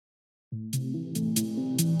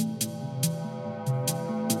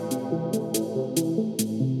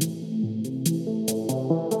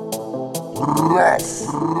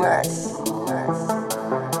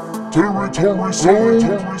Territory Soul.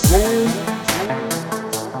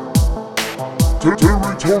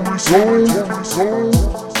 Territory Soul.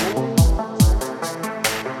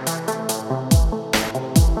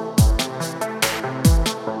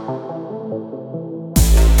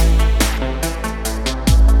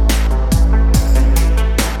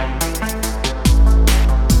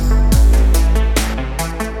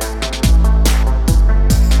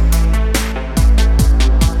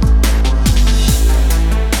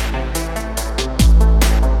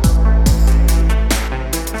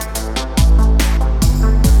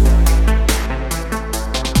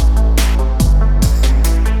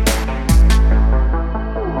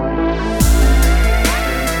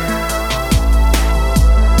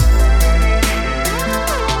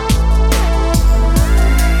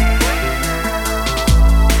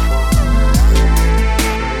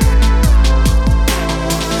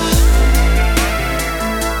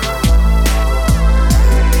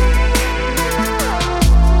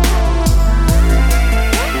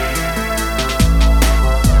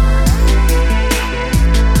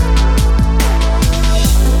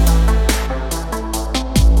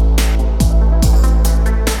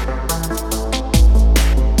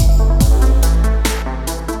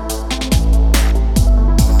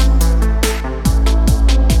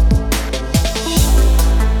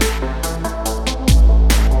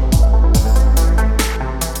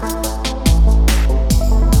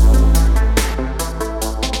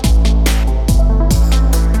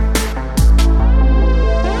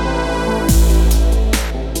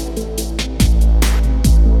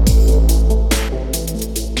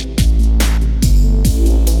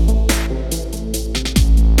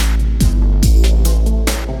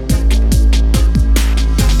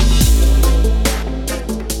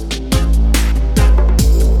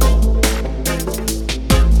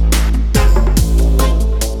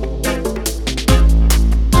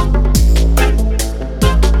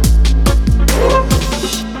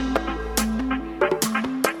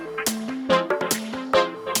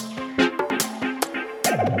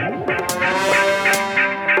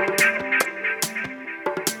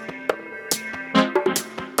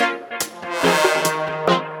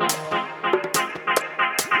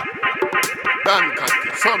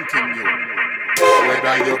 Something new.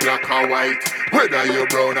 Whether you black or white, whether you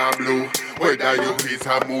brown or blue, whether you is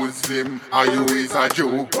a Muslim or you is a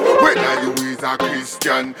Jew, whether you is a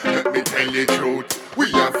Christian, let me tell you the truth.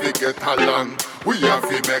 We have to get along, we have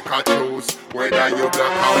to make a choose. Whether you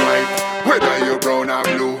black or white, whether you brown or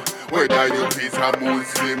blue, whether you is a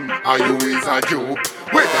Muslim or you is a Jew,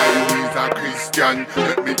 whether you is a Christian,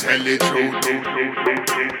 let me tell you the truth.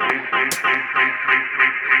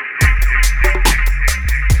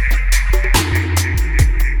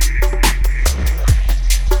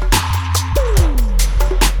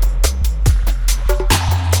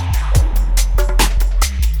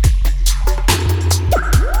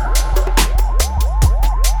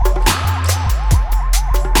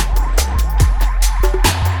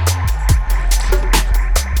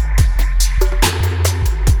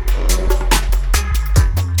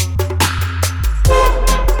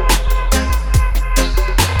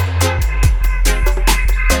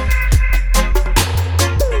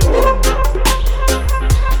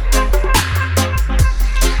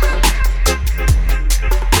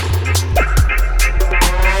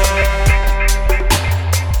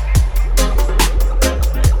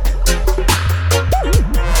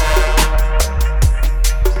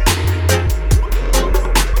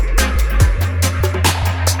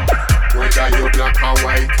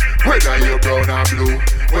 Whether you brown or blue,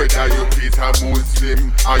 whether you is a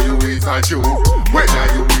Muslim or you is a Jew, whether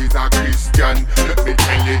you is a Christian, let me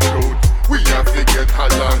tell you the truth. We have to get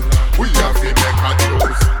along, we have to make a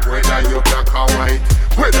choice. Whether you black or white,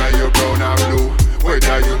 whether you brown or blue,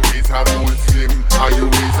 whether you is a Muslim or you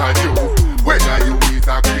is a Jew, whether you is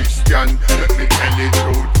a Christian, let me tell you the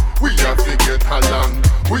truth. We have to get along,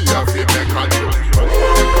 we have to make a choice.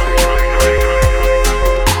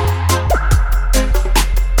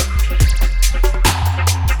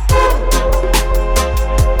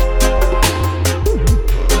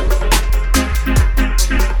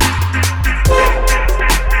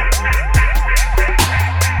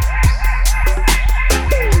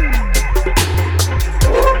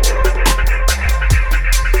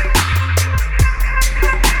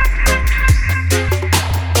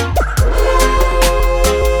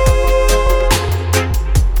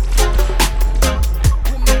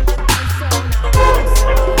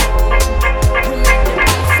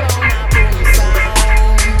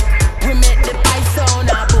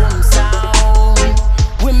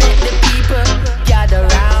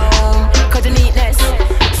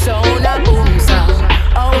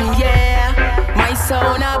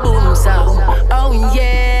 boom sound. Oh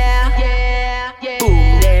yeah,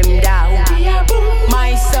 boom them down.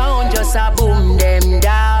 My sound just a boom them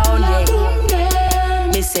down.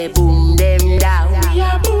 Yeah. Me say boom them down.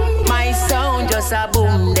 My sound just a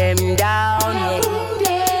boom them down.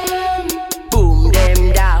 Yeah. Boom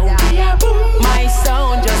them down. My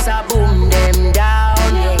sound just a boom them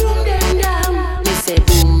down. Yeah. Me say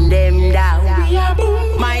boom them down.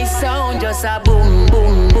 My sound just a boom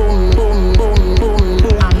boom boom boom boom boom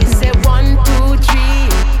boom. And me say 1, 2,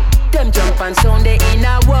 3. Them jump and sound they in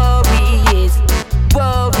a worries,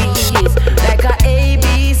 worries like a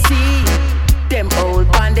ABC. Them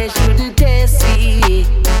old band they shouldn't test me.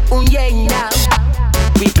 Yeah now.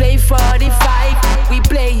 We play 45, we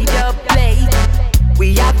play the play.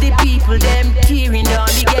 We have the people them tearing down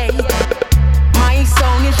the gate. My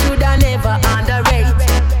song you shoulda never underrate.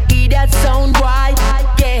 Hear that sound boy,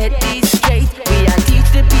 get this straight. We a teach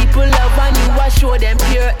the people love and you a show them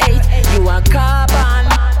pure hate. You a carbon,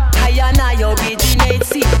 I and I originate.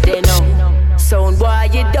 See they know. Sound boy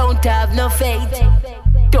you don't have no faith.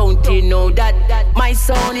 Don't you know that my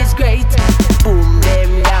sound is great? Boom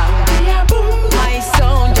them down. My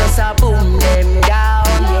sound just a boom them down.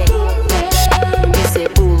 Yeah. Me say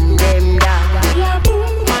boom them down.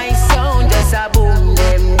 My sound just a boom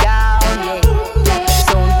them down. Yeah.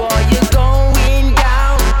 Sound boy you going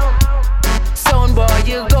down. Sound boy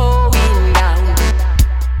you going down.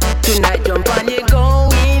 Tonight jump on you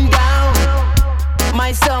going down.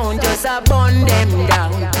 My sound just a burn them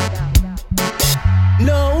down.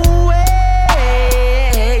 No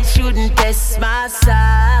way, shouldn't test my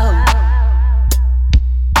sound.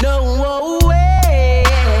 No way,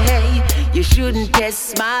 you shouldn't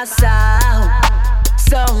test my sound.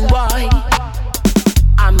 Some boy,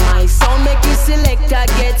 and my sound make you selector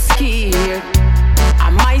get scared.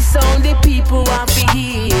 And my sound the people want to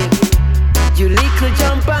hear. You little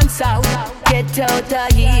jump and sound, get out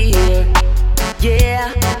of here.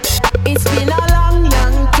 Yeah, it's been a long,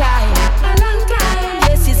 long time.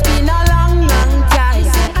 Yes, it's been a long, long time.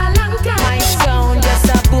 My sound just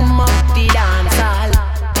a boom up the dance hall.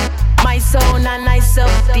 My sound a nice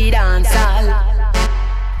up the dance hall.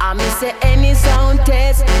 I me say any sound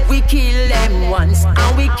test, we kill them once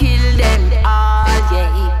and we kill them all,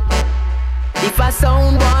 yeah. If a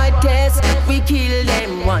sound boy test, we kill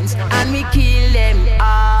them once and we kill them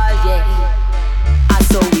all, yeah. And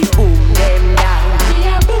so we boom them down.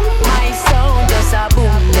 My sound just a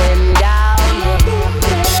boom them down.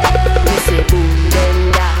 We say boom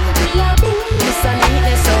them down. Listen to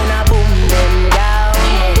the sound a boom them down.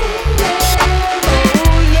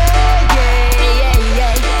 Oh yeah, yeah,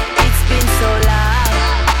 yeah, yeah. It's been so long.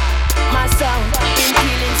 My sound been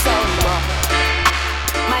killing someone.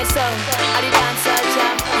 My sound I the dancer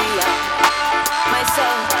champion. My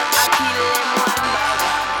sound I kill them one by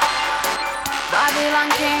one. Babylon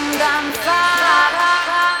Kingdom fall.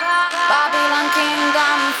 Babylon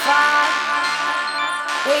Kingdom fall.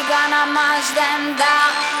 We gonna mash them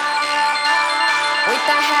down with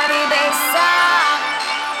a heavy bass sound.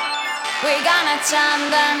 We gonna turn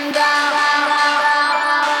them down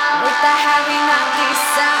with a heavy knocky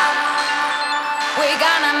sound. We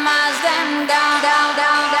gonna mash them down, down,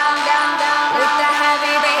 down, down, down, down with a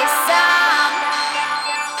heavy bass sound.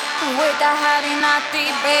 With a heavy knocky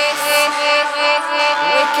bass.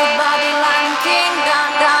 Wicked Babylon Kingdom,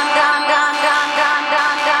 down, down, down, down, down, down,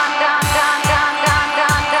 down, down, down.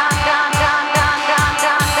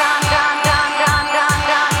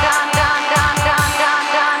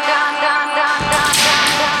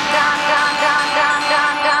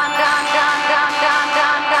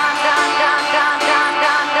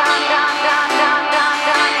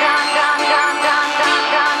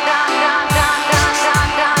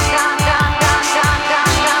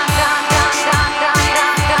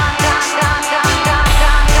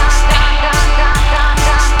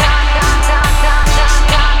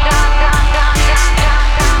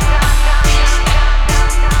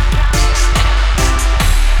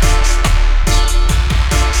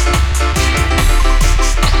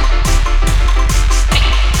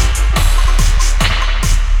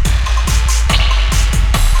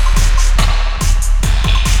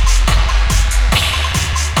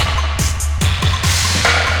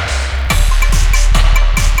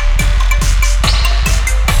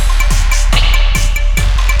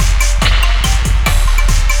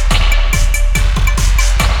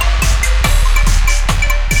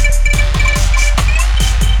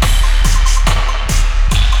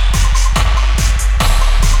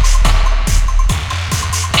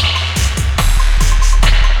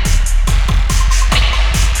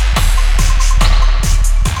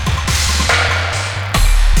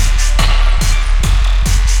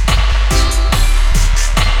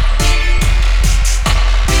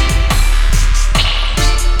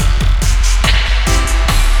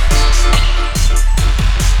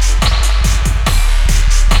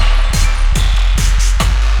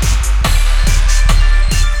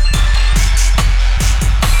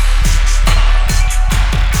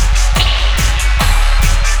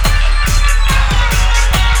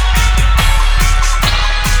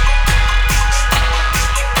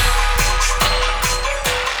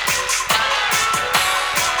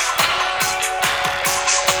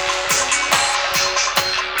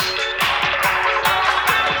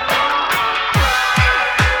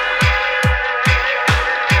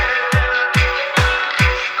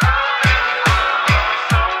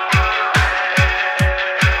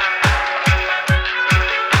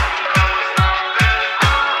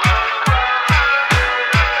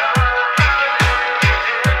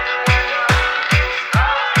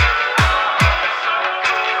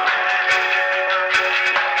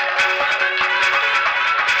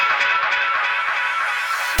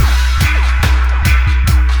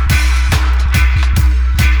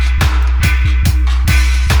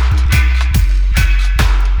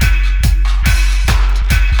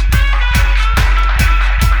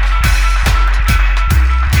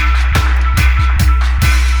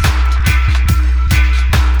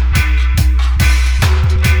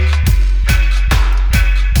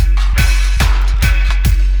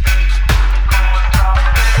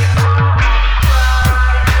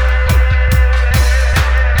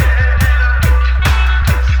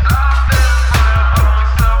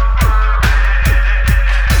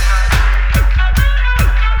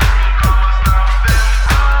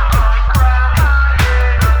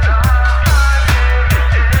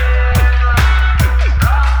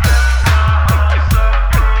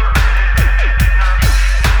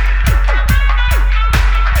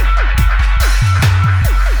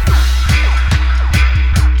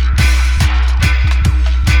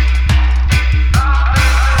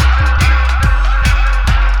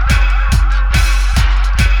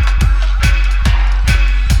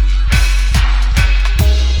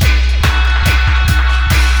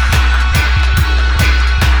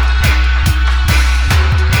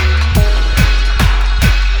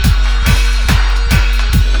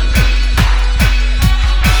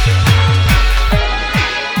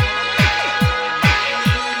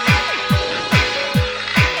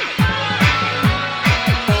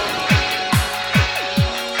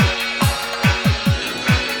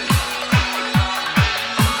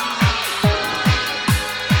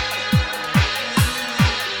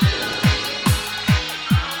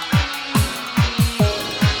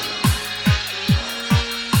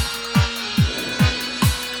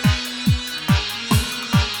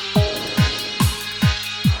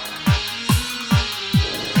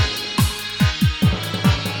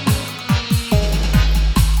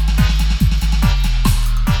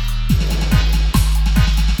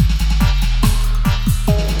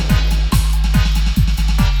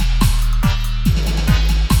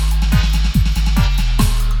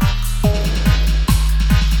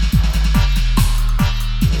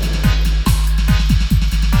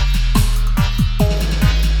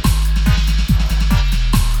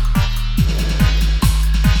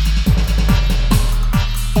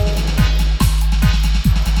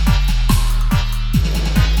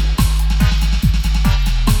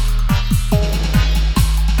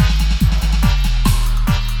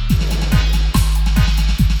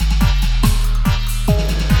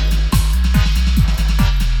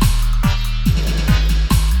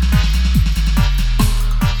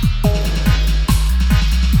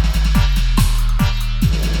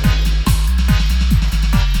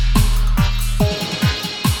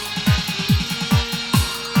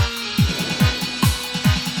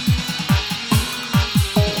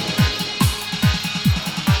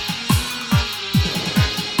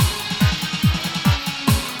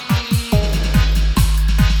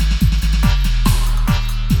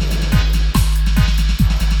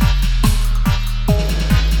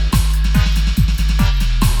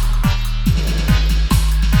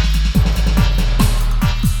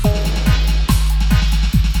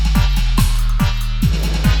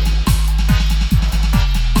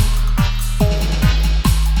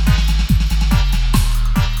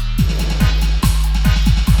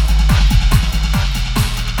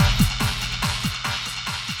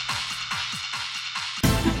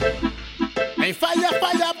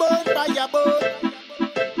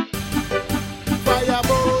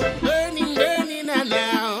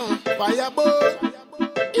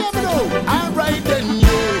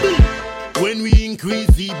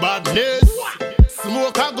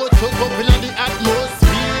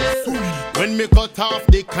 off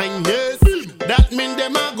the kindness. That mean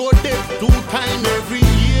them a go dead 2 times every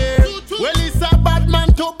year. Well, it's a bad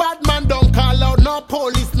man to bad man. Don't call out no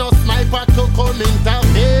police, no sniper to come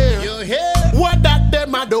interfere. You hear? What that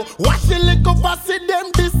them a do? Watch the liquor for see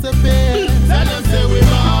them disappear. Tell them say we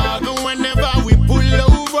bad whenever we pull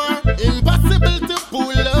over. Impossible to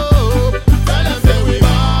pull up. Tell them say we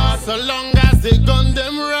bad. So long as the gun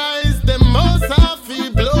them rise, them must have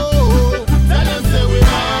to blow. Tell them say we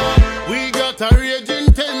bad. We got a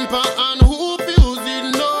raging temper and who feels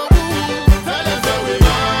it no. Tell them say we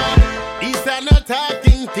bad. It's an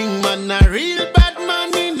attacking thing, man. A real bad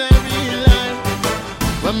man in a real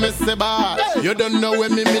life. When me say bad, you don't know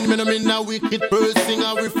what me mean. Me no mean a wicked person,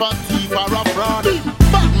 a with a thief or a fraud.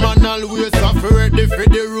 Bad man always suffer the for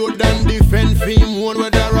the road and defend him one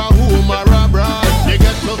whether a home or abroad. They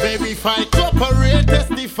get to verify, cooperate,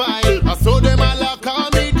 testify. I saw them all a call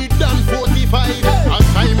me the done 45. A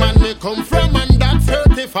time and me come from and that's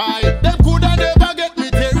certified. Them coulda never get me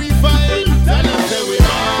terrified. Tell them say we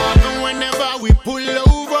bad whenever we pull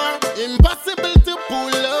over. Impossible to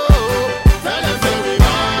pull up. Tell them say we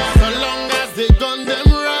bad. So long as the gun them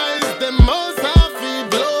rise, them must have to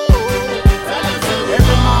blow. Tell them say we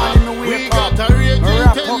bad. We got a raging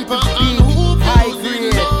temper and who feels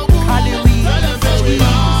it no. Tell them say we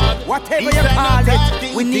bad. Whatever you call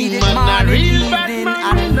it, we need it morning, evening,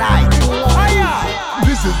 and night.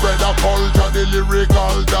 This is Brother Culture, the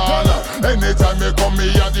lyrical don. Anytime you come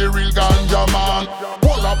here, the real ganja man.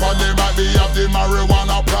 Pull up on the mat, they have the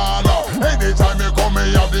marijuana plan. Anytime you come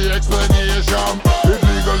here, have the explanation.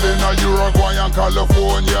 Illegal in Uruguay and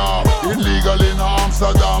California. Illegal in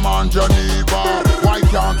Amsterdam and Geneva. Why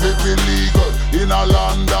can't it be legal in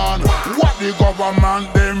London? What the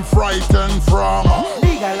government them frightened from?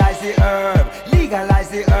 Legalize the herb, legalize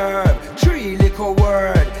the herb. 3 little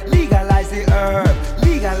word, legalize the herb,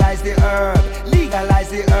 legalize the herb, legalize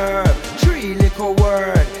the herb. 3 little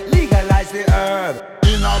word, legalize the herb.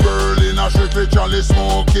 In a Berlin, a street literally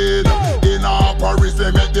smoking. In a Paris,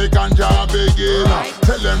 they make the ganja begin.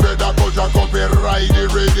 Tell them Brother Culture come and ride the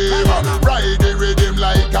rhythm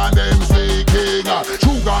like an MC King.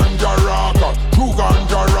 True ganja rocker, true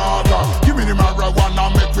ganja rocker. Give me the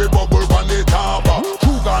marijuana, make me bubble on the top.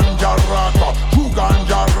 True ganja rocker, true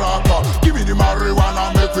ganja rocker. Give me the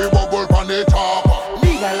marijuana, make me bubble on the top.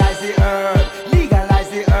 Legalize the herb, legalize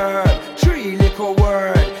the herb. 3 little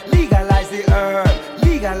word, legalize the herb,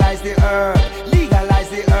 legalize the herb, legalize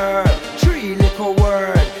the herb. 3 little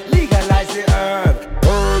word, legalize the herb.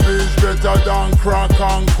 Herb is better than crack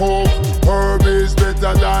and coke. Herb is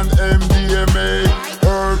better than MDMA.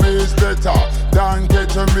 Herb is better than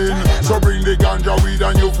ketamine. So bring the ganja weed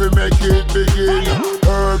and you feel make it begin.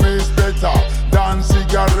 Herb is better than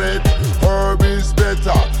cigarette. Herb is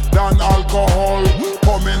better than alcohol.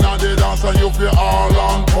 Come in and the dance and you feel all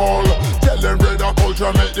on call. Tell them Brother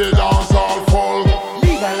Culture make the dance all full.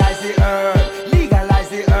 Legalize the herb, legalize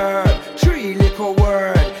the herb. 3 little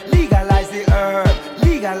word, legalize the herb,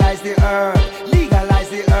 legalize the herb, legalize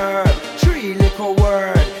the herb. 3 little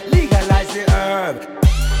word, legalize the herb.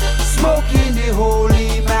 Smoking the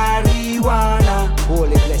holy marijuana,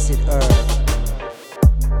 holy blessed herb.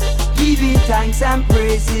 Giving thanks and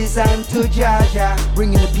praises unto Jaja,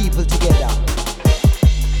 bringing the people together.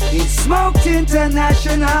 It's Smoked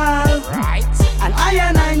International, right? And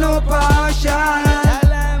I know partial.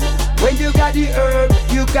 When you got the herb,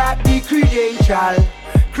 you got the credential.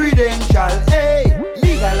 Hey,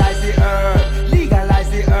 legalize the herb, legalize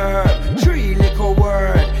the herb. 3 little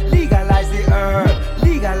word, legalize the herb,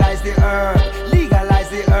 legalize the herb, legalize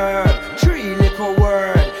the herb. 3 little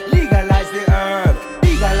word, legalize the herb,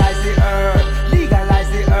 legalize the herb, legalize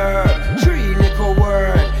the herb. 3 little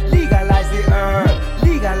word, legalize the herb,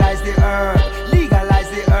 legalize the herb, legalize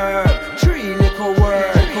the herb. 3 little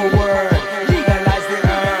word, legalize the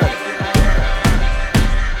herb.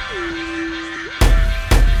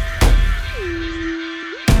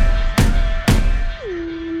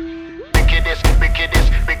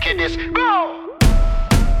 Wickedness, go!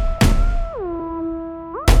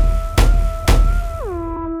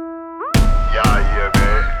 Yeah,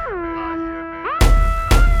 man.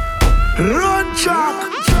 Run track.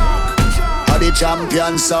 How the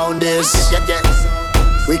champion sound is.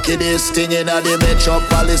 Wickedest thing in the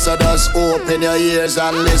metropolis. So just open your ears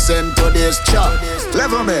and listen to this chop.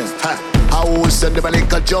 Level me. I will send them a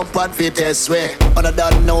little jump and fit this way. But I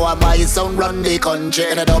don't know how my sound run the country.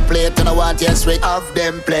 And I don't play it and I want yes we have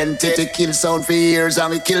them plenty. To kill sound for years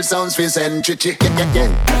and we kill sounds for century.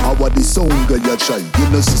 How about the sound guy you try? You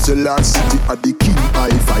know Sister Last City at the king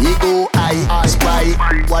hi-fi. He go I spy.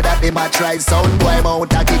 What that them a try? Sound boy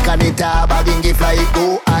mount a kick and it a bagging give fly.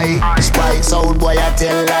 Go I spy. Sound boy a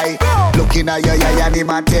tell lie. Looking at your yaya and him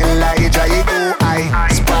a tell lie. Try go I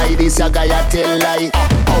spy. This a guy a tell lie.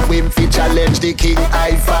 How him fi challenge the king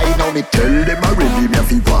I fight. Now me tell them already me a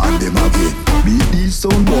fi warn them again. Beat these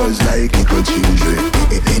sound boys like little children.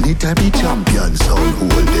 Anytime the champion sound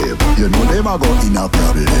hold them, you know them a go in a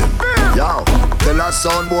problem. Yo, tell a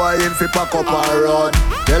sound boy him fi pack up and run.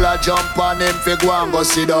 Tell a jump on him fi go and go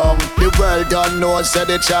sit down. The world don't know say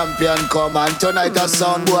the champion come, and tonight a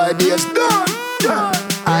sound boy days done.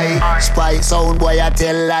 I spy sound boy a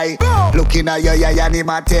tell lie. Looking at your yaya and him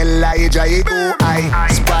a tell lie. Dry go I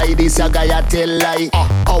spy this a guy a tell lie.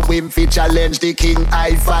 How him fi challenge the king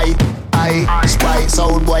I fight. I spy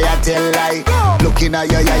sound boy a tell lie. Looking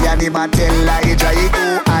at your yaya and him a tell lie. Dry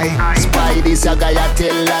go I spy this a guy a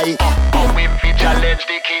tell lie. How him fi challenge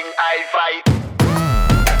the king I fight.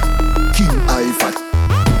 King I fight.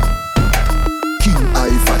 King I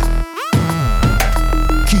fight.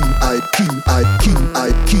 King I fight. King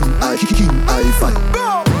I fight.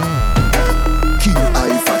 King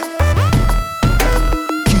I fight.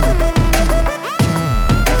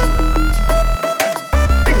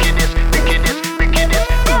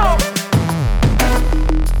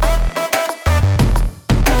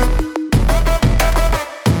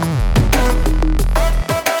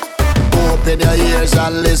 Open your ears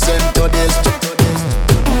and listen to this.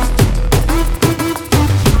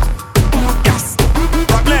 Yes,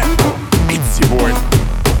 problem. It's your boy.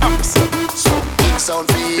 Sound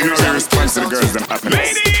for You know the response to the girls them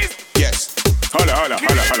happiness. Ladies, yes. Holla.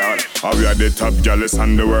 How we are the top jealous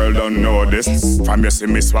and the world don't know this. From you see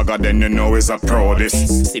me swagger, then you know it's a pro this.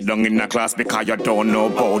 Sit down in the class because you don't know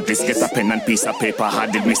about this. Get a pen and piece of paper, how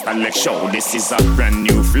did Mr. Lex show? This is a brand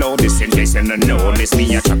new flow, this in case you don't know this.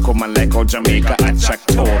 Me a track come like how Jamaica attract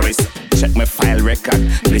tourists. Check my file record,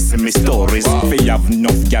 listen me stories. If you have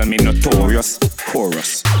enough gal, me notorious.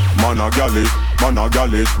 Chorus. Man a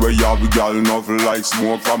gallis, where you have gal enough like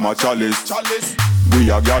smoke from a chalice. We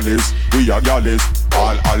are gallis,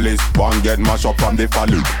 all Alice, one get mashed up from the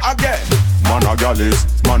valley. Again. Man a gallis,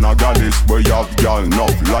 where you have gal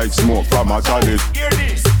enough like smoke from a chalice. Hear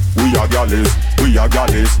this. We are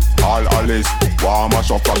gallis, all Alice, one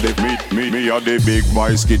mash up from the me a the big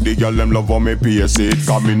voice kid, the girl them love how me pace it.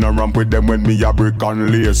 Come in and ramp with them when me a brick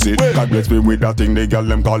and lace it. God bless me with that thing, the girl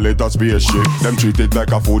them call it a spaceship. Them treat it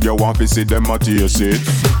like a food, you want to see them a taste it.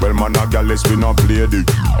 Well man a gallis, we not play it.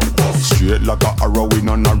 Straight like a arrow, we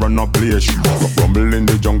no run no place. Rumble in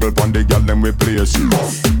the jungle, pon the girl them we place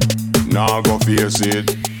it. Now go face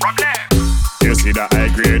it. You see the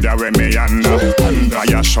high grade that way me under.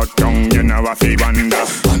 Fire shut down, you know a fi wonder.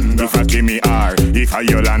 If I give me R, if I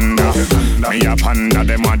Yolanda, me a panda,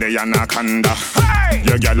 them a the anaconda.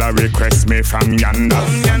 Your gal a request me from yonder.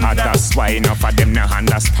 And that's why enough of them no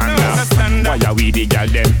understand. Why are we the gal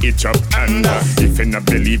them itch up under? If you no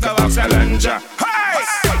believe the Oscalanja.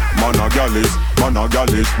 Man a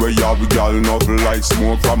gallis, where you have gal enough like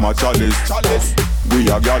smoke from a chalice. We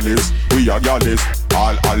are gallis,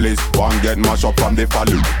 all Alice, one get mashed up from the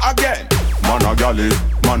valley. Again. Man a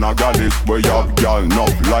gallis, where you have gal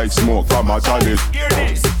enough like smoke from a chalice. Hear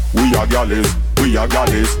this. We are gallis,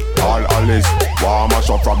 all Alice, one mash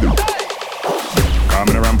up from the. Come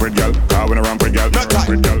in a ramp with gal, come in a ramp with gal,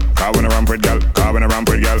 come in a ramp with gal, come in a ramp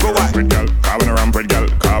with gal, come in a ramp with gal,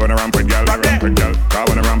 come in a ramp with gal, come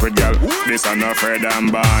in a ramp with gal. This are no Fred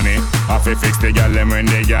and Barney. I fi fix the gal them when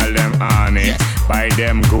the gal them honey. Buy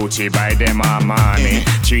them Gucci, buy them Armani.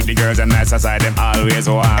 Treat the girls as nice as I them always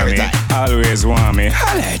want me, always want me.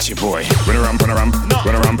 Holla at you boy. When a ramp, when a ramp,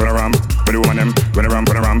 when a ramp, when a ramp, when the woman them, when a ramp,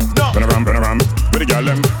 when a ramp, when a ramp, when a ramp, when the gal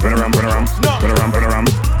them, when a ramp, when a ramp, when a ramp, when a ramp,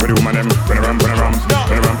 when the woman them, when a ramp, when a ramp.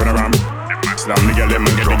 Put a ramp. Slam the girl them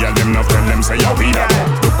and get the girl them. Enough tell them say you be that.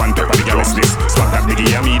 Look on top of the girl is this. Swap that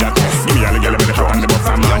biggie and me that. Give me all the girl them in the front and the buff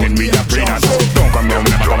and man and we that pray that. Don't come round,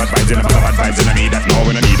 never come advise, never come advise, and I need that. No,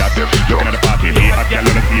 we don't need that. Looking at the party, be hot girl,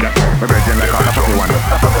 let me see that. My virgin like all the fucking one.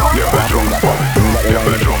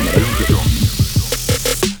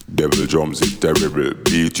 Devil drums is terrible.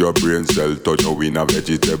 Beat your brain cell, touch your win a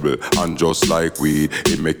vegetable. And just like weed,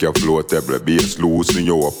 it make you floatable. Bass loosen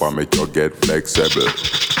you up and make you get flexible.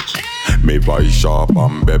 Me voice sharp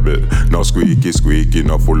and bevel. No squeaky,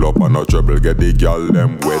 no full up and no trouble. Get the girl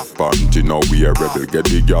them wet panty, now we a rebel. Get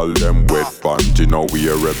the girl them wet panty, now we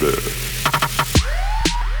a rebel.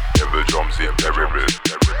 Devil drums is terrible.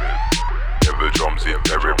 Devil drums is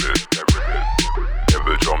terrible.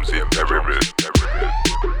 Devil drums is terrible.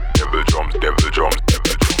 Devil drums, devil drums,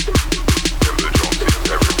 devil drums. Devil drums is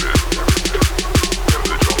terrible.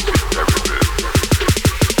 Devil drums is terrible.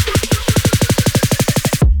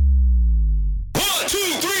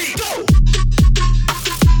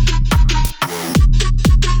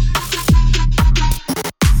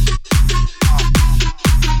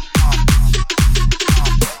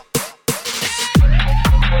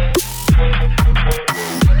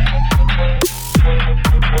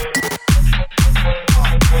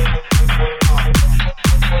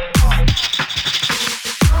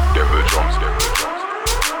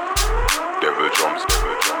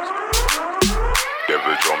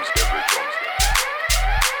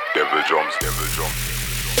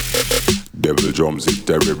 drums is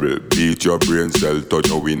terrible. Beat your brain cell, turn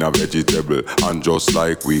you in a vegetable. And just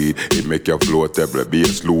like weed, it make you floatable.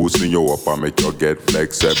 Bass loosen you up and make you get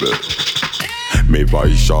flexible. Me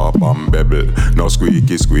voice sharp and bevel. No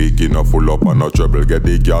squeaky, no full up and no treble. Get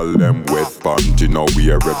the girl them wet panty, now we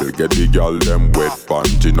a rebel. Get the girl them wet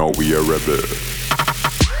panty, now we a rebel.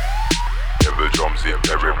 Devil drums in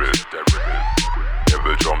terrible.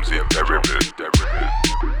 Devil drums in terrible.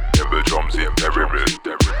 Devil drums in terrible.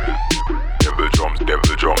 Devil drums,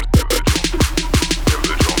 devil drums, devil drums.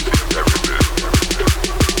 Devil drums in terrible.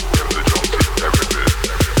 Devil drums in terrible.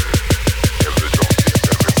 Devil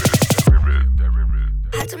drums in terrible.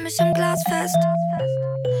 Halte mich am Glas fest,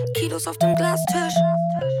 Kilos auf dem Glastisch.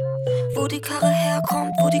 Wo die Karre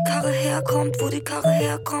herkommt, wo die Karre herkommt, wo die Karre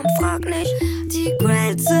herkommt, frag nicht. Die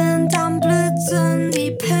Grills sind am Blitzen,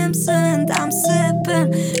 die Pimps sind am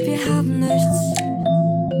Sippen. Wir haben nichts,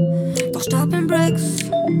 doch stapeln Bricks.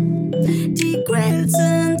 Die Grills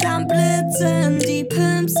sind am Blitzen, die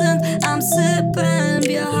Pimps sind am Sippen.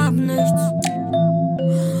 Wir haben nichts,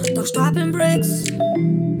 doch stapeln Bricks.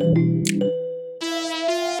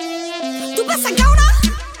 Du bist ein Gauner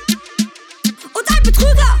und ein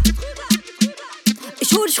Betrüger.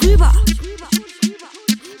 Ich hol dich rüber.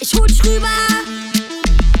 Ich hol dich rüber.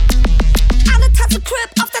 Alle tanzen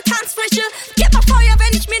Crip auf der Tanzfläche. Gib mal Feuer,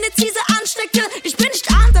 wenn ich mir ne Ziese anstecke. Ich bin nicht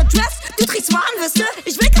underdressed, du trägst Warnweste.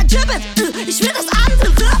 Ich will kein Gibbet, ich will das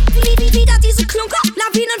andere. Wieder diese Klunker,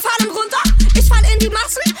 Lawinen fallen runter. Ich fall in die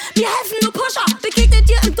Massen, mir helfen nur Pusher. Begegnet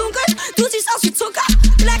dir im Dunkeln, du siehst aus wie Zucker.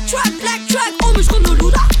 Black Track, um mich rum nur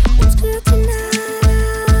Luder. Uns gehört die Nacht.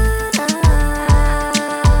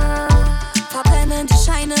 Verpennen die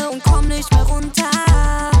Scheine und komm nicht mehr runter.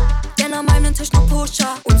 Denn an meinem Tisch noch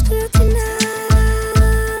Pusher. Uns gehört die Nacht.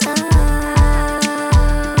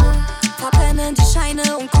 Verpennen die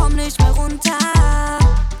Scheine und komm nicht mehr runter.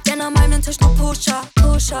 Denn an meinem Tisch noch Pusher.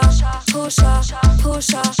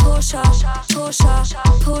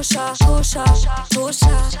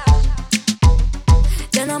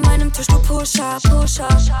 Denn an meinem Tisch nur Pusher.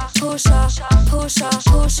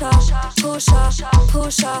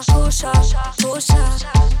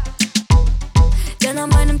 Denn an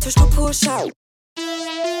meinem Tisch nur Pusher.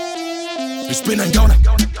 Ich bin ein Gauner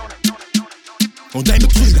und ein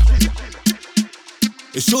Betrüger.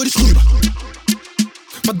 Ich schuld dich rüber.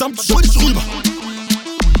 Verdammt, ich schuld dich rüber.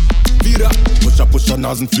 Wieder Pusher,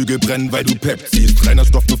 Nasenflügel brennen, weil du Pep ziehst. Reiner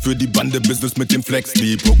Stoff nur für die Bande, Business mit dem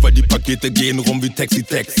Flexi. Broke, weil die Pakete gehen rum wie Taxi.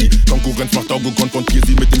 Konkurrenz macht Auge, konfrontier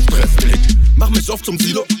sie mit dem Stressklick. Mach mich auf zum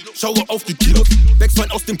Silo, schaue auf die Kilos.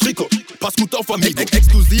 Wechseln aus dem Trikot, pass gut auf am Ego.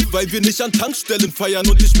 Exklusiv, weil wir nicht an Tankstellen feiern.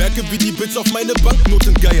 Und ich merke, wie die Bitch auf meine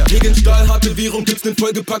Banknoten geiern. Gegen stahlharte Währung gibt's den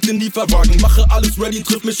vollgepackten Lieferwagen. Mache alles ready,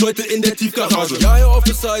 triff mich heute in der Tiefgarage. Ja, Herr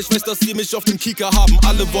Officer, ich weiß, dass sie mich auf dem Kieker haben.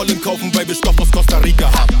 Alle wollen kaufen, weil wir Stoff aus Costa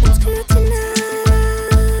Rica haben.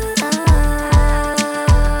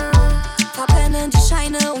 Verpennen die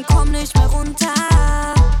Scheine und komm nicht mehr runter.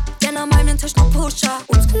 Denn an meinem Tisch noch Pusher.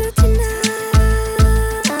 Uns gehört die Nacht.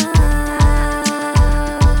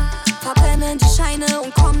 Verpennen die Scheine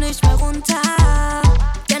und komm nicht mehr runter.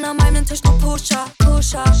 Denn an meinem Tisch noch Pusher. Denn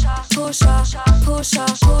an meinem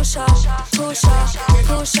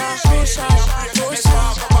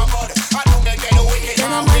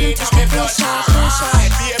Tisch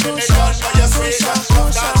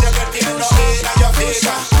noch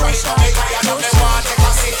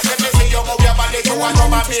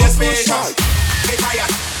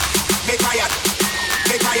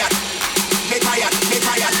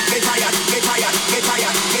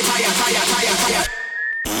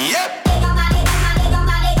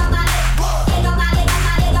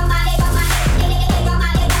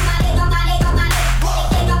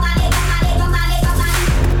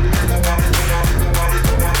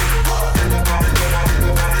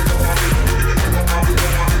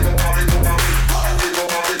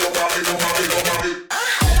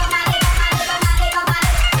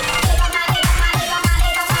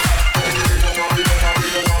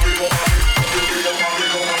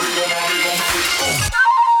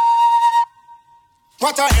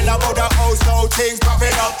What a hell about the house, now things popping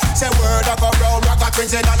up. Say word up around, rock a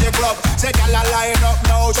twins in the club. Say gal a line up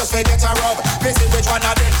now, just for get a rub. Visit which one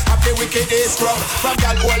of them have the wickedest scrub. From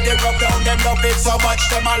gal hold them rub down, them love it so much.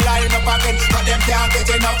 Them a line up again, but them can't get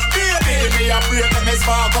enough. Baby, me a break, them a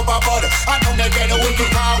spark up a bud. I know they get a wicked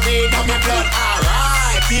car, weed on me blood.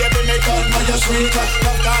 Alright, baby, me gun, now you're sweet.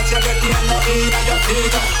 Love that you get in the ear of your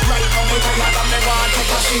feet. Right now me tired and me want to take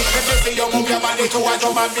a seat. If you see you move your body to a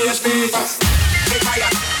drum and bass beat. Me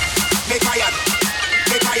tired, me tired,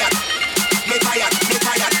 me tired, me tired, me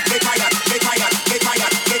tired, me tired, me tired, me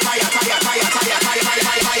tired, me tired,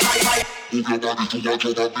 tired. too much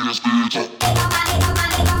of a bass beat.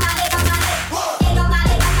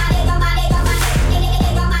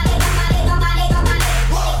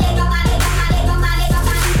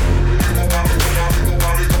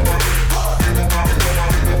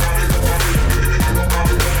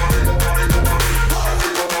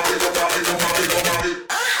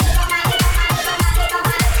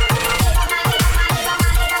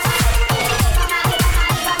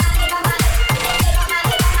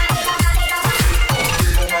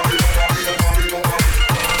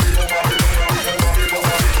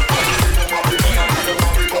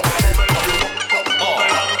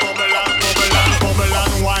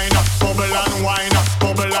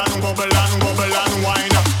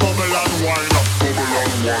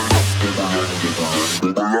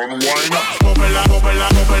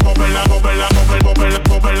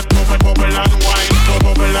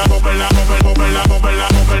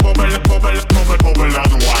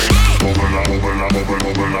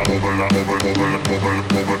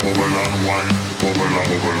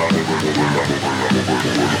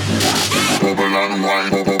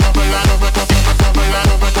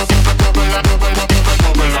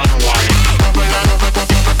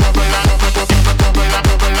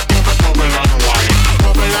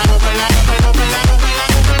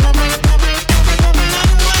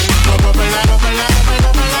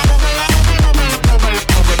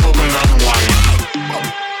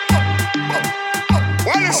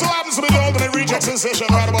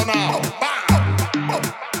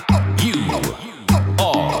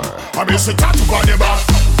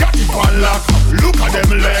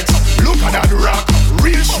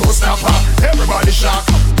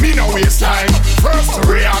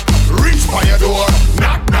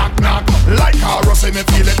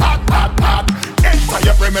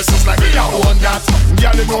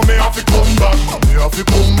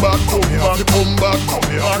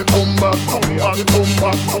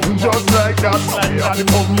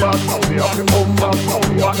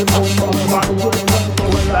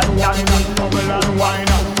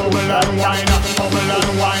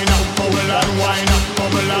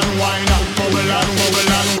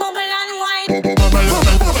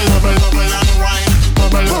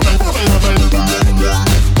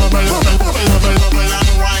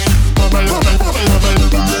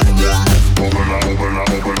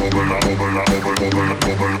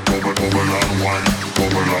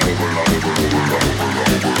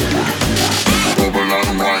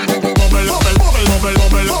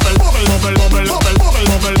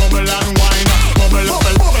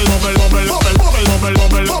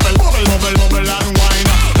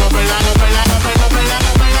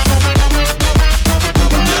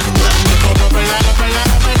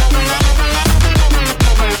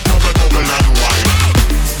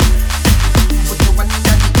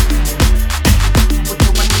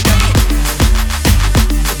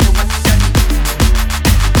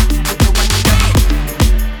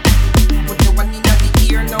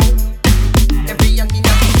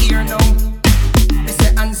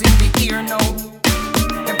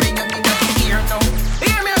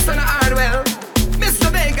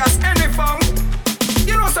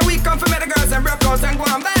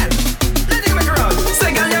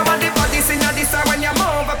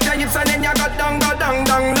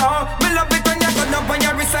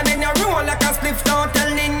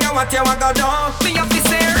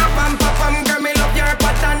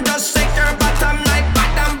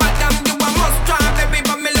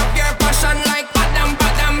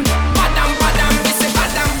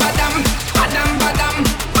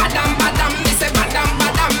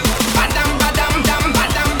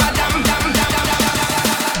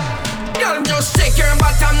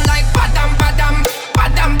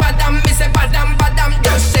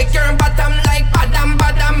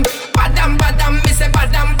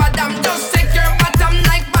 Just shake your bottom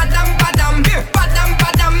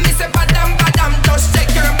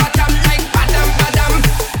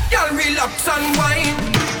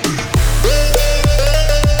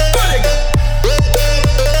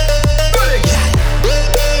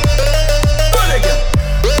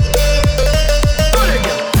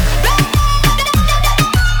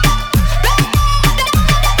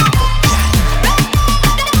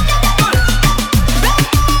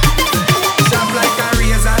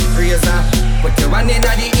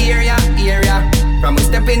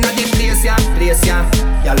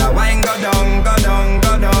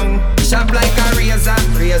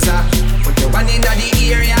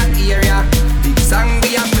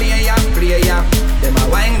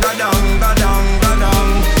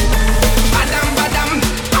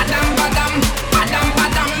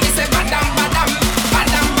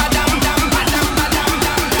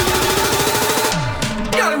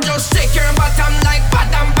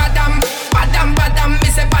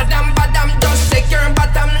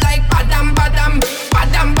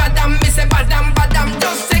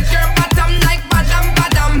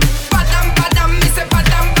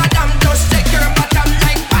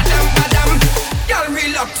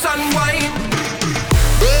Flex and wine.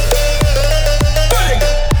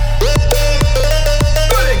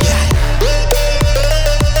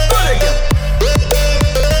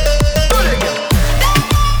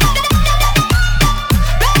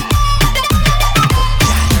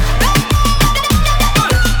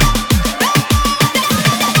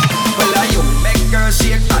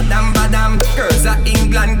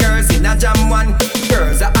 Jam one.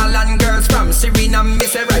 Girls are Holland girls from Suriname. Me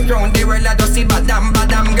say right round the world I just see badam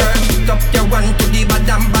badam girl. Top your one to the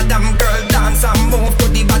badam badam girl. Dance and move to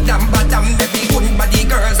the badam badam. Every good body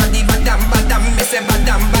girls are the badam badam. Me say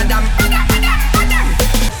badam badam badam badam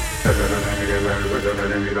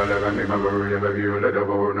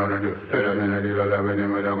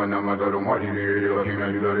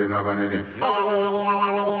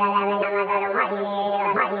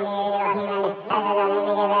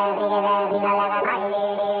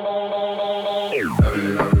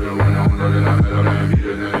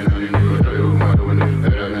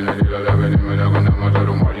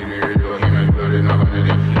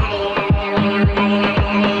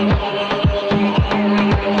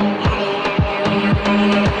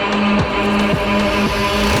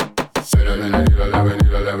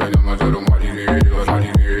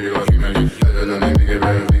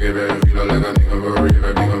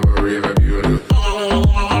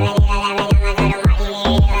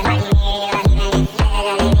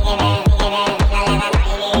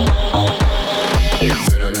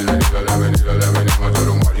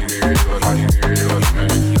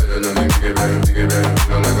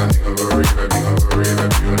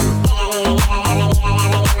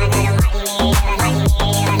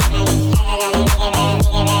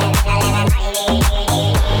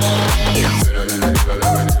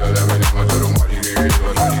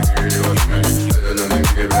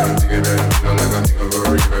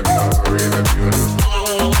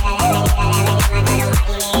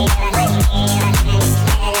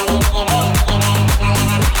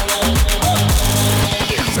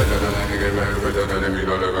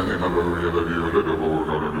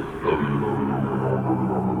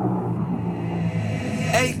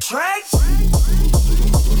Hey, Trey!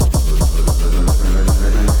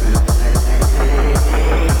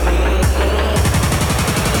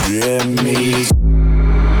 Jimmy's.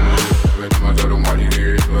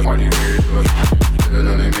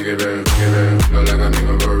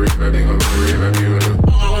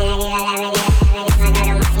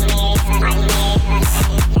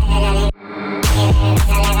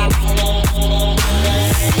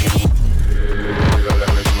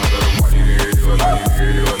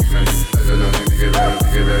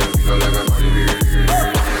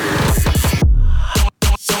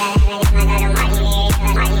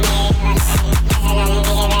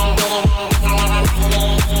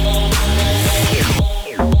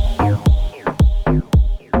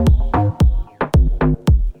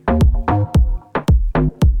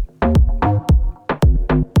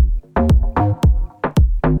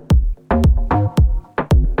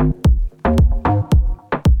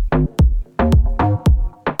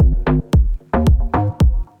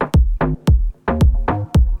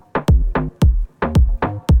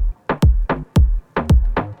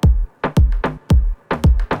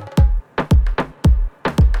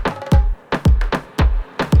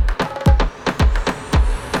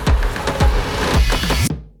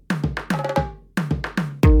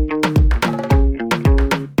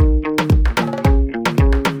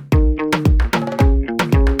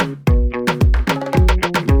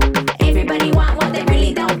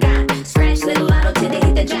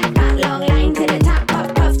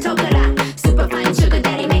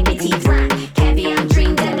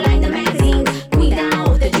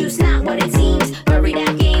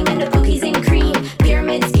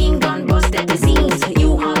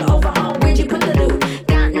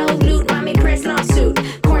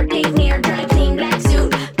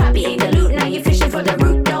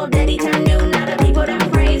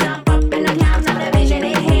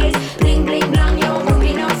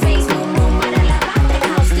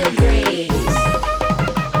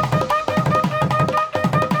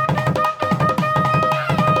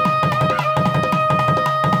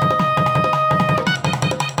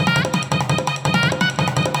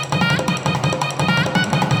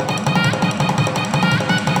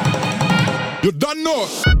 You don't know.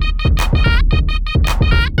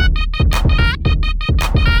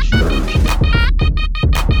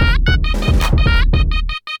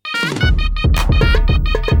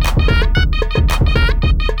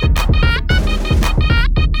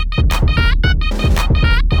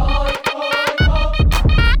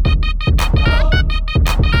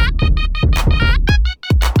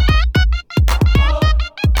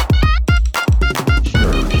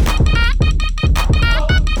 Church.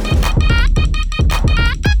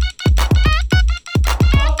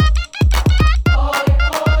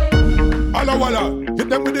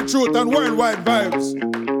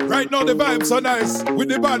 the vibe so nice with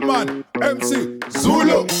the bad man, MC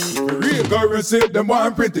Zulu. Real currency, them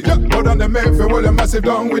want pretty. More than the men for all the massive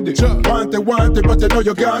down with it. Want it, but you know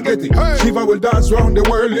you can't get it. Shiva will dance round the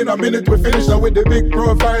world in a minute. We finish now with the big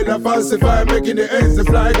profile and falsify, making the ends the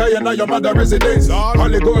fly guy and now your mother residence. All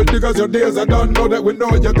the gold diggers, your days are done. Know that we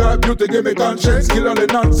know you got beauty, give me conscience. Kill all the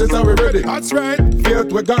nonsense, are we ready? That's right.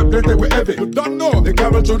 Faith, we got plenty, we heavy. You don't know. They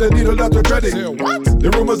camel through the needle that we're treading. Say what? The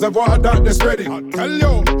rumors of war that they're spreading. I'll tell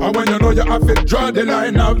you. And when you know you have it, draw the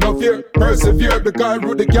line, have no fear. Persevere, because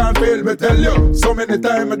Rudy can't fail, me tell you. So many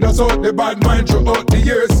times I just out the bad mind throughout the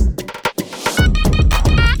years.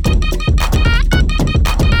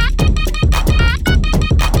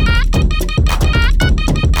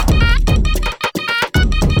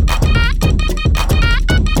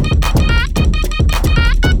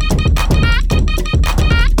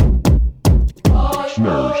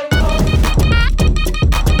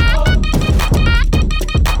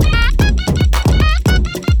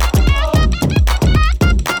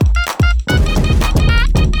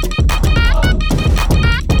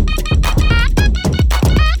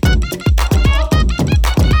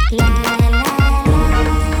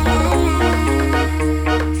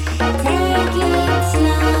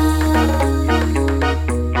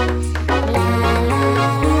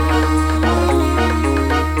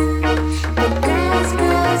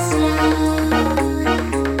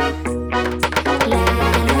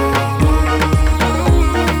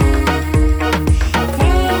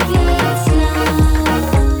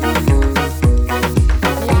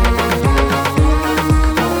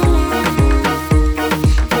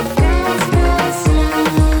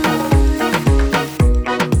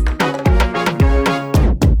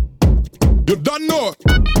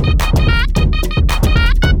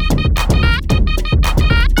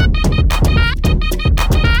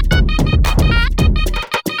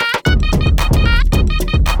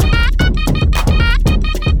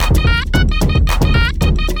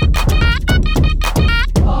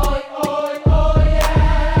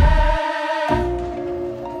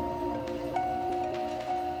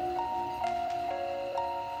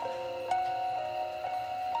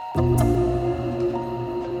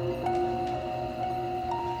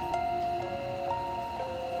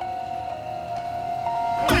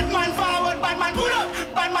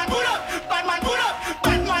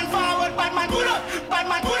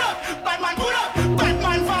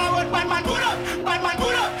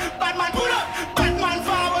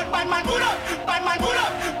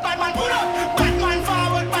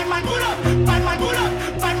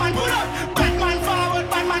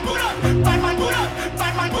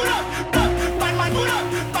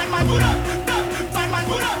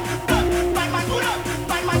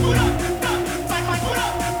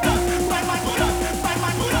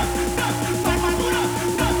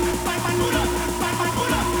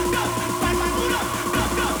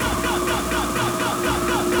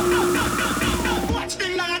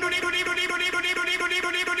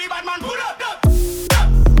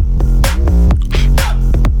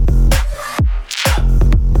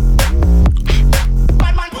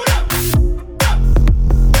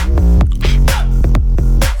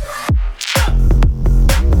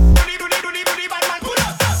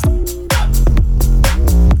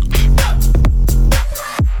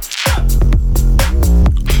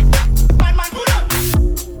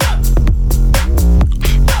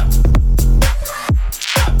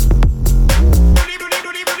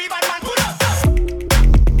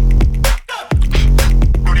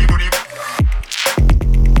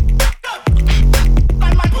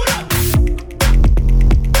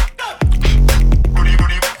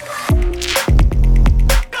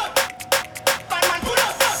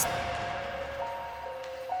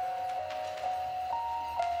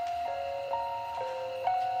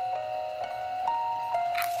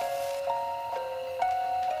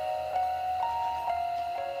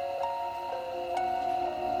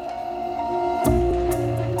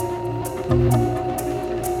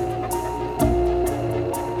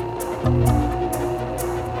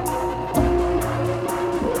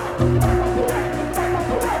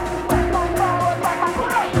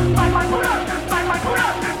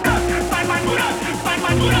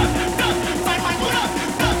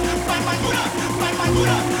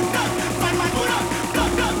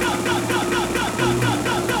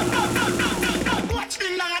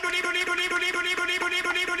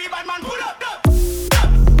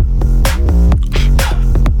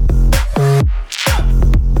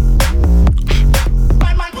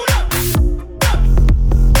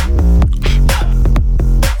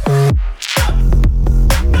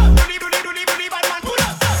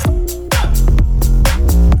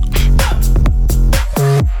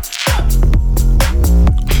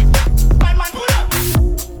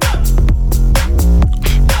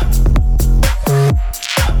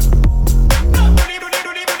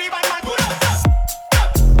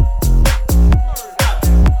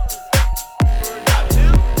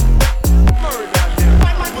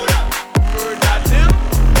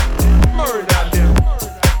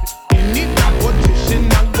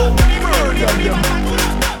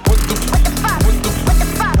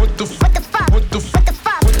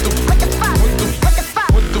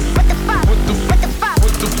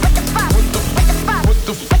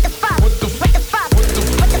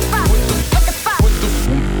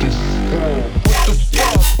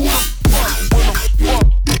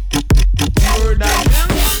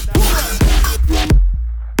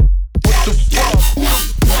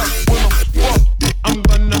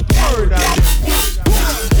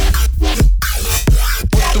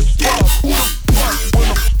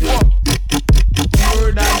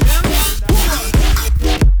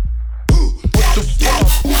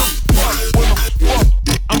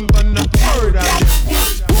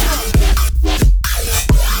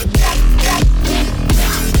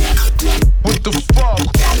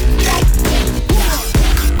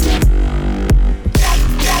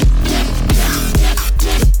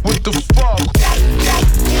 What the fuck?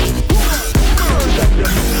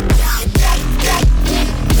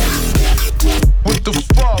 What the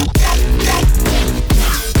fuck?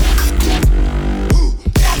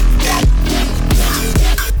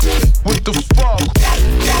 What the fuck?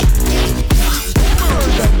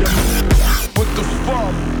 What the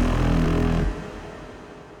fuck?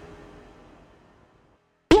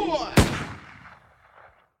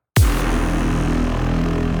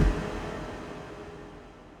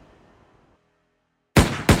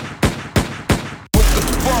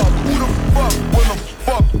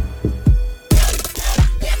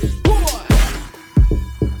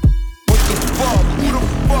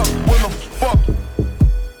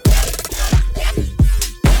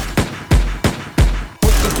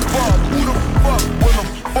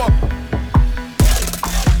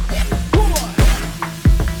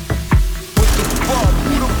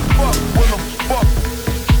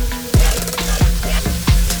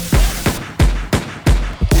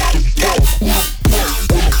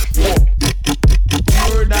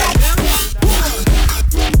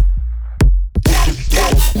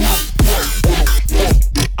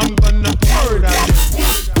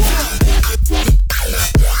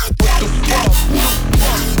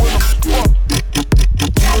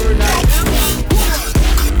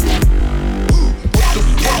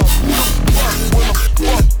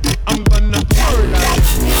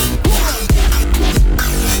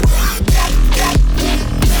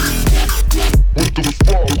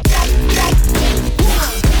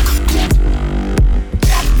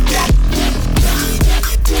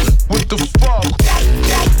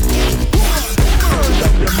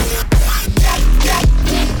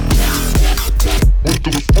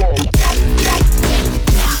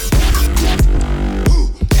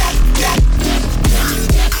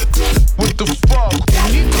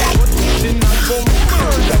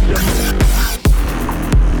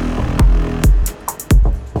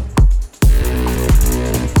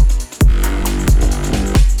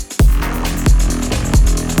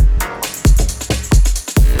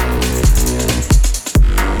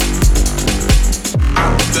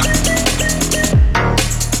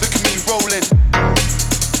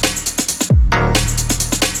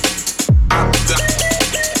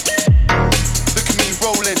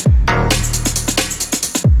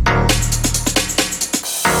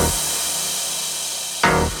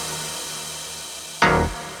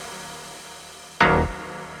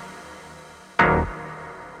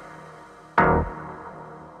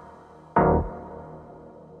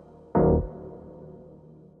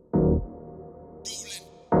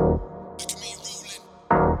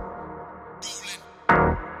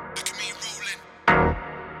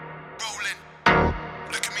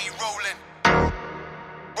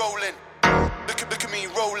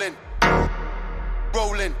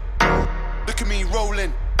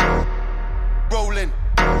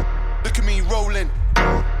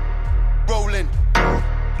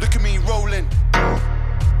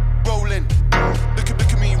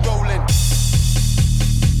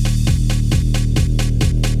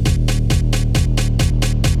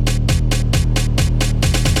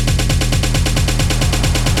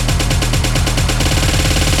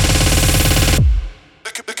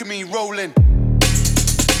 rolling.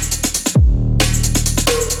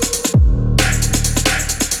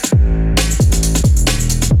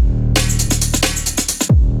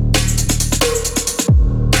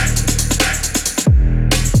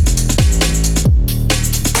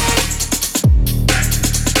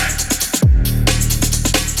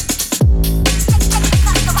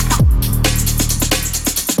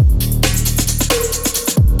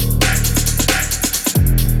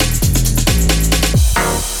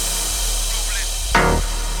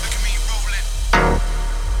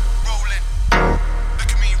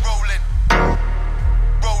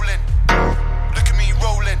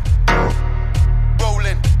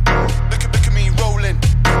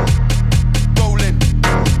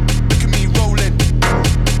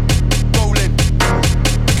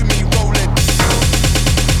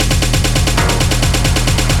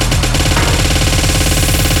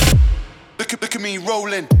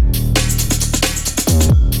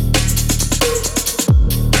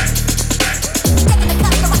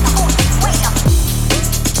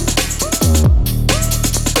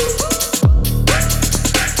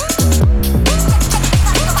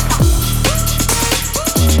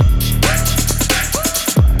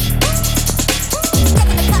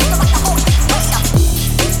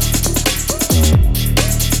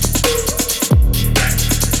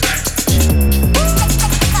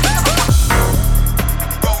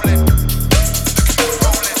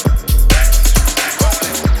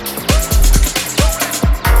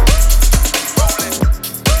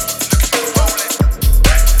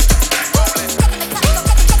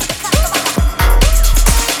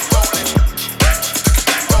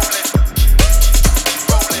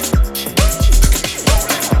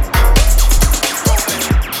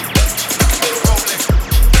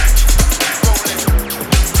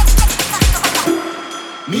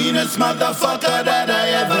 Meanest motherfucker that I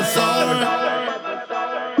ever saw.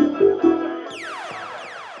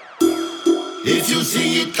 If you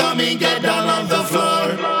see it coming, get down on the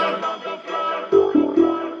floor.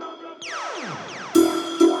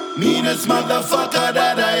 Meanest motherfucker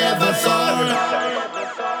that I ever saw.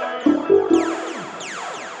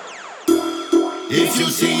 If you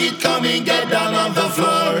see it coming, get down on the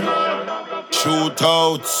floor.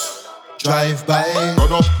 Shootouts. Drive by.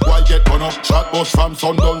 Run up, why get run up? Shot bust from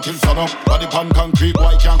sundown till sun up. Body pan concrete,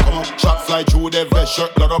 why can't come up? Shot fly through the vest,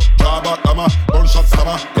 shirt blood up. Draw back hammer, gun shot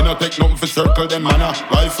stammer. You no take nothing for circle them manner.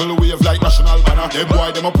 Rifle wave like national banner. Them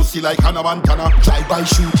boy them a pussy like Hannah Montana. Drive by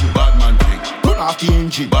shooting, bad man thing. Turn off the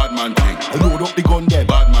engine, bad man thing. Load up the gun there,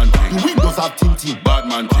 bad man thing. The windows have tinting, bad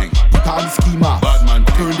man thing. Put on the ski mask, bad man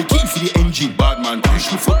thing. Turn the key for the engine, bad man thing.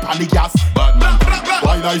 Push me foot on the gas, bad man thing.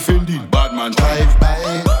 Wildlife ending, bad man thing. Drive by.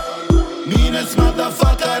 Meanest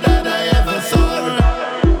motherfucker that I ever saw.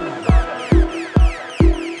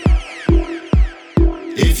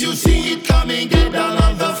 If you see it coming, get down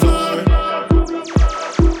on the floor.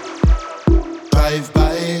 Drive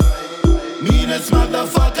by. Meanest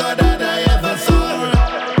motherfucker that I ever saw.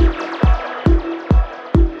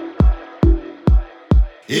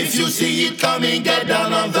 If you see it coming, get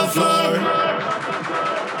down on the floor.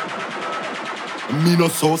 Me no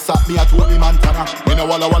so sap, me a Tony Montana. Me no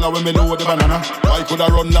walla when me know the banana. Why could I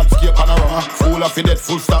run landscape panorama? Full of it,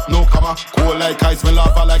 full stop, no comma. Cold like ice, me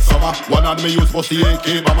lava like summer. One of me use was the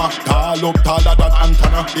AK bomber. Tall up, taller than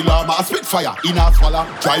antenna. The llama a spitfire, in a swallow.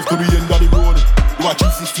 Drive to the end of the road. Do a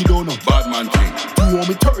 360 down, bad man thing. Do want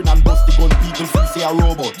me turn and bust the gun, people feel say a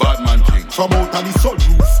robot. Bad man thing. From out of the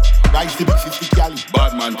sunroof. Rise the big 50 cali.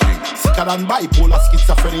 Bad man thing. Sicker than bipolar,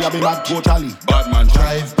 schizophrenia, me not totally. Bad man thing.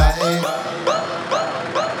 Drive by.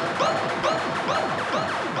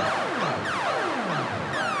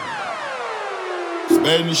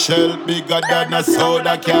 Ben shell bigger than a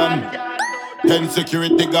soda can. 10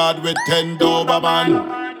 security guard with 10 Doberman.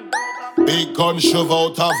 Big gun shove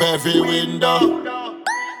out of every window.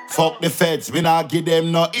 Fuck the feds, we not give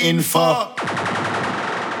them no info.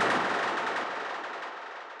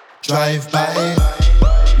 Drive by.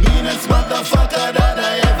 Meanest motherfucker that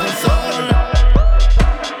I ever saw.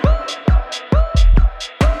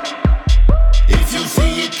 If you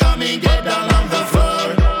see it coming, get down on the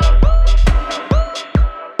floor.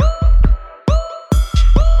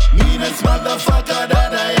 Meanest motherfucker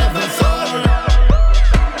that I ever saw.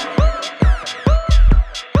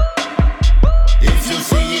 If you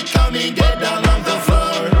see it coming, get down on the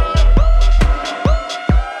floor.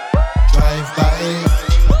 Drive by.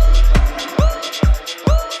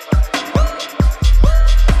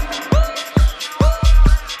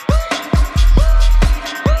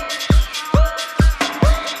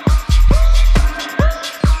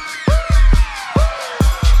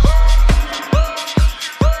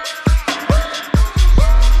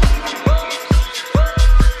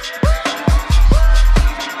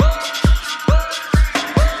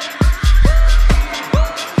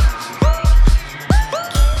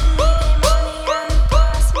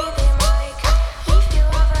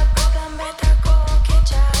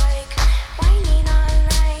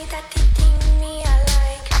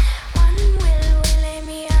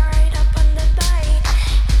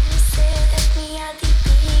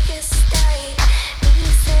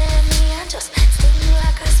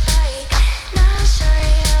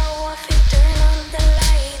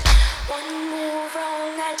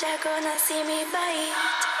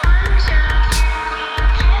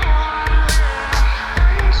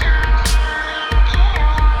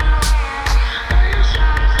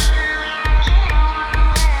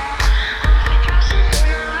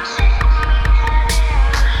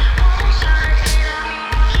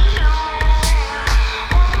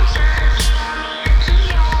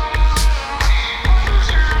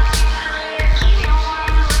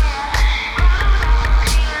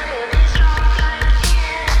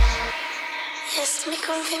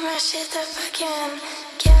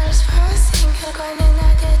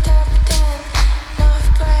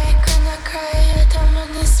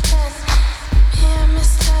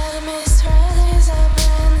 Miss Miss Red is a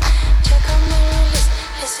blend.